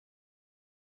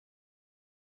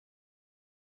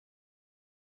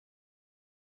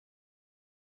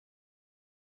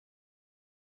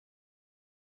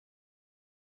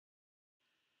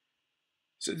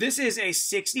So this is a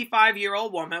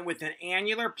 65-year-old woman with an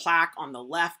annular plaque on the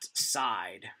left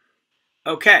side.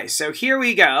 Okay, so here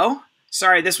we go.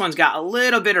 Sorry, this one's got a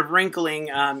little bit of wrinkling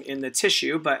in the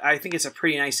tissue, but I think it's a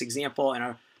pretty nice example and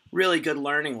a really good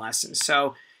learning lesson.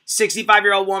 So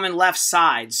 65-year-old woman, left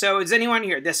side. So is anyone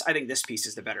here? I think this piece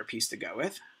is the better piece to go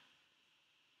with.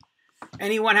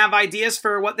 Anyone have ideas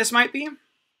for what this might be?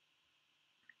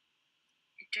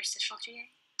 Interstitial GA.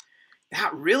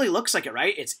 That really looks like it,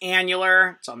 right? It's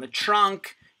annular, it's on the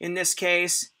trunk in this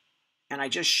case. And I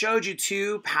just showed you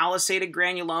two palisaded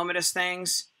granulomatous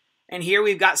things. And here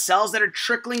we've got cells that are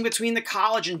trickling between the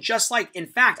collagen, just like, in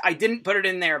fact, I didn't put it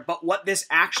in there, but what this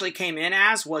actually came in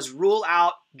as was rule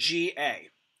out GA.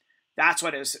 That's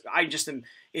what it was. I just am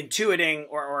intuiting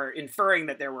or inferring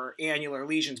that there were annular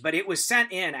lesions, but it was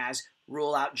sent in as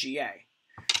rule out GA.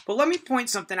 But let me point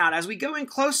something out. As we go in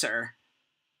closer,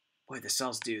 boy, the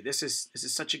cells do. This is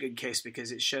such a good case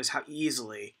because it shows how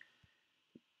easily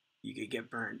you could get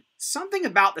burned. Something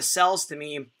about the cells to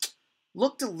me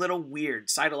looked a little weird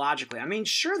cytologically. I mean,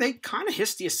 sure, they kind of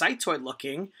histiocytoid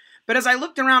looking, but as I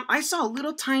looked around, I saw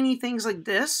little tiny things like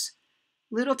this,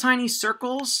 little tiny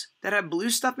circles that have blue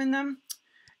stuff in them.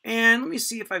 And let me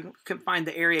see if I can find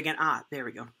the area again. Ah, there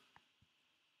we go.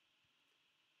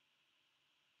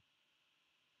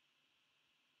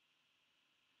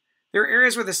 There are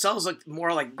areas where the cells look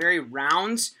more like very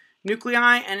round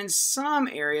nuclei, and in some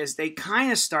areas they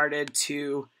kind of started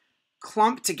to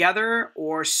clump together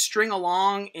or string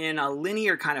along in a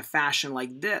linear kind of fashion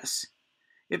like this.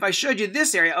 If I showed you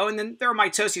this area, oh, and then there are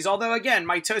mitoses, although again,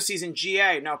 mitoses in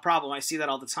GA, no problem, I see that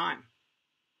all the time.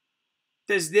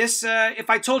 Does this, if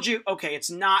I told you, okay, it's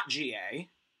not GA,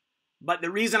 but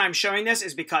the reason I'm showing this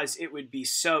is because it would be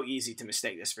so easy to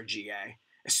mistake this for GA,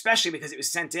 especially because it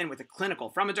was sent in with a clinical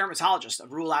from a dermatologist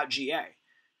of rule out GA.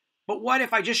 But what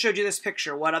if I just showed you this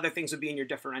picture? What other things would be in your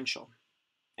differential?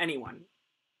 Anyone?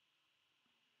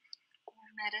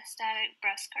 Metastatic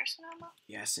breast carcinoma?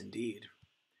 Yes, indeed.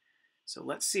 So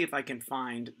let's see if I can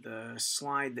find the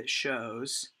slide that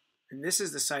shows. And this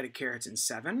is the site of keratin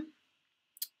 7.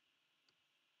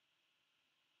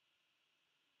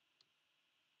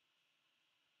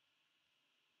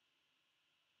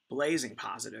 Blazing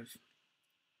positive.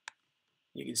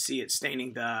 You can see it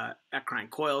staining the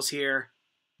eccrine coils here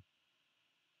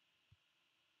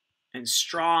and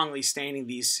strongly staining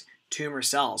these tumor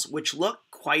cells, which look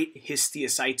quite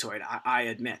histiocytoid, I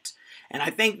admit. And I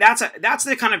think that's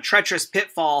the kind of treacherous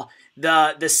pitfall.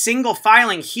 The single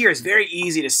filing here is very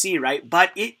easy to see, right?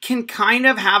 But it can kind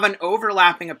of have an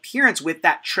overlapping appearance with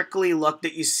that trickly look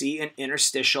that you see in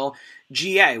interstitial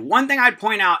GA. One thing I'd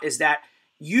point out is that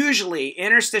usually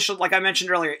interstitial, like I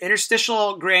mentioned earlier,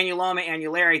 interstitial granuloma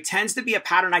annulare tends to be a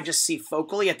pattern I just see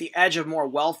focally at the edge of more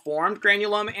well-formed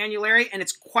granuloma annulare, and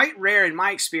it's quite rare in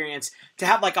my experience to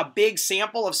have like a big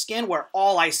sample of skin where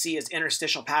all I see is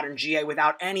interstitial pattern GA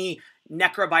without any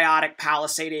necrobiotic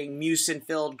palisading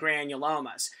mucin-filled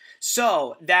granulomas.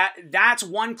 So that's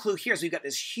one clue here. So we've got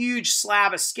this huge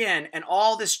slab of skin and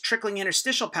all this trickling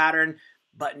interstitial pattern,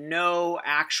 but no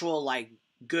actual like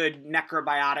good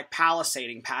necrobiotic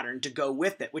palisading pattern to go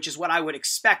with it, which is what I would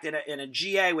expect in a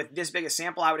GA with this big a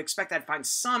sample. I would expect I'd find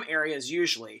some areas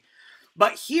usually.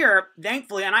 But here,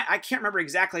 thankfully, and I can't remember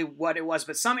exactly what it was,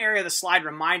 but some area of the slide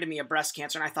reminded me of breast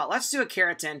cancer, and I thought, let's do a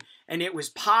keratin, and it was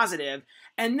positive.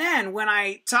 And then when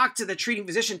I talked to the treating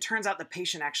physician, turns out the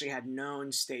patient actually had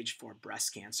known stage 4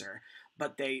 breast cancer,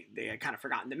 but they had kind of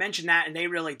forgotten to mention that, and they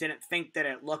really didn't think that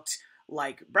it looked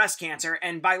like breast cancer.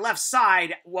 And by left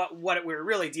side, what we're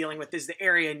really dealing with is the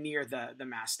area near the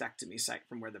mastectomy site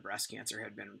from where the breast cancer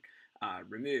had been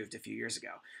removed a few years ago.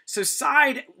 So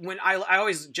side, when I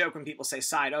always joke when people say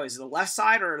side, oh, is it the left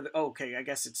side or okay, I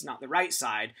guess it's not the right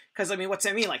side. Because I mean, what's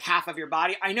that mean? Like half of your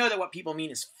body? I know that what people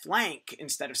mean is flank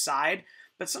instead of side,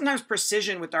 but sometimes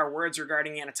precision with our words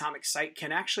regarding the anatomic site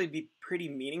can actually be pretty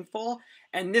meaningful.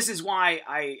 And this is why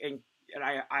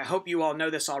I hope you all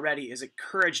know this already, is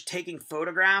encourage taking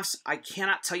photographs. I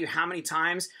cannot tell you how many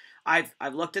times I've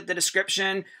looked at the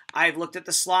description, I've looked at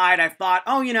the slide, I've thought,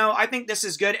 oh, you know, I think this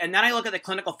is good. And then I look at the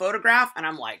clinical photograph and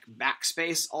I'm like,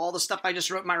 backspace all the stuff I just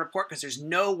wrote in my report because there's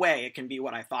no way it can be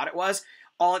what I thought it was.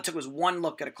 All it took was one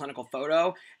look at a clinical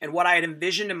photo, and what I had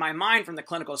envisioned in my mind from the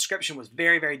clinical description was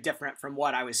very, very different from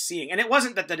what I was seeing. And it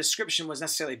wasn't that the description was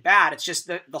necessarily bad, it's just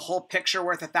that the whole picture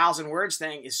worth 1,000 words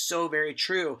thing is so very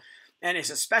true. And it's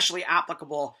especially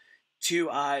applicable to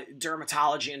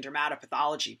dermatology and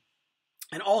dermatopathology.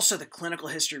 And also the clinical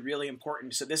history, really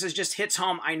important. So this is just hits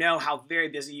home. I know how very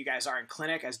busy you guys are in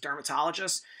clinic as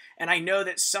dermatologists. And I know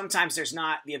that sometimes there's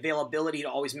not the availability to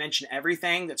always mention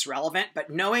everything that's relevant. But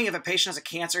knowing if a patient has a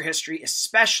cancer history,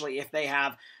 especially if they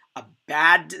have a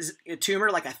bad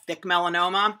tumor like a thick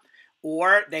melanoma,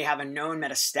 or they have a known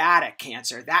metastatic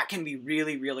cancer, that can be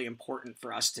really, really important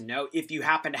for us to know if you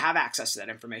happen to have access to that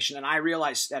information. And I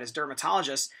realize that as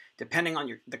dermatologists, depending on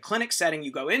the clinic setting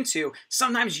you go into,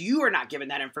 sometimes you are not given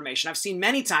that information. I've seen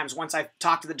many times once I've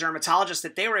talked to the dermatologist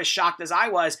that they were as shocked as I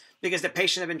was because the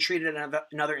patient had been treated in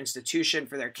another institution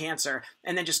for their cancer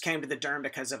and then just came to the derm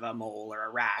because of a mole or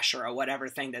a rash or a whatever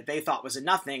thing that they thought was a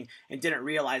nothing and didn't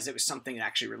realize it was something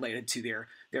actually related to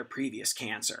their previous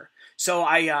cancer. So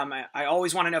I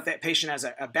always want to know if that patient has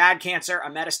a bad cancer,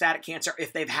 a metastatic cancer,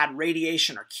 if they've had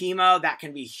radiation or chemo. That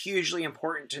can be hugely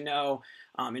important to know.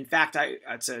 In fact,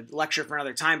 it's a lecture for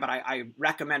another time, but I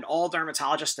recommend all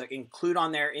dermatologists to include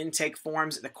on their intake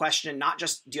forms the question, not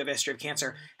just do you have a history of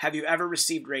cancer, have you ever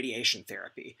received radiation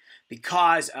therapy?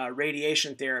 Because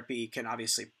radiation therapy can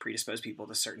obviously predispose people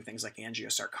to certain things like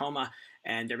angiosarcoma,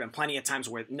 and there have been plenty of times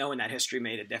where knowing that history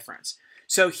made a difference.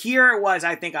 So here was,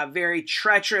 I think, a very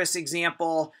treacherous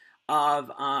example of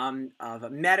a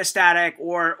metastatic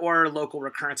or local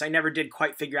recurrence. I never did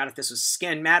quite figure out if this was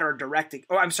skin met or direct.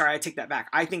 Oh, I'm sorry, I take that back.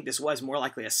 I think this was more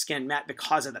likely a skin met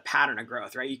because of the pattern of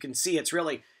growth, right? You can see it's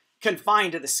really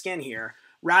confined to the skin here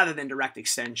rather than direct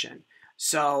extension.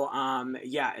 So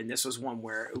yeah, and this was one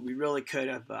where we really could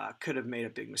have made a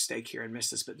big mistake here and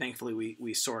missed this, but thankfully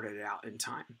we sorted it out in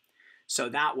time. So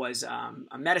that was a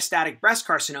metastatic breast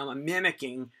carcinoma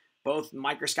mimicking both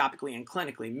microscopically and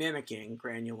clinically mimicking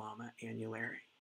granuloma annulare.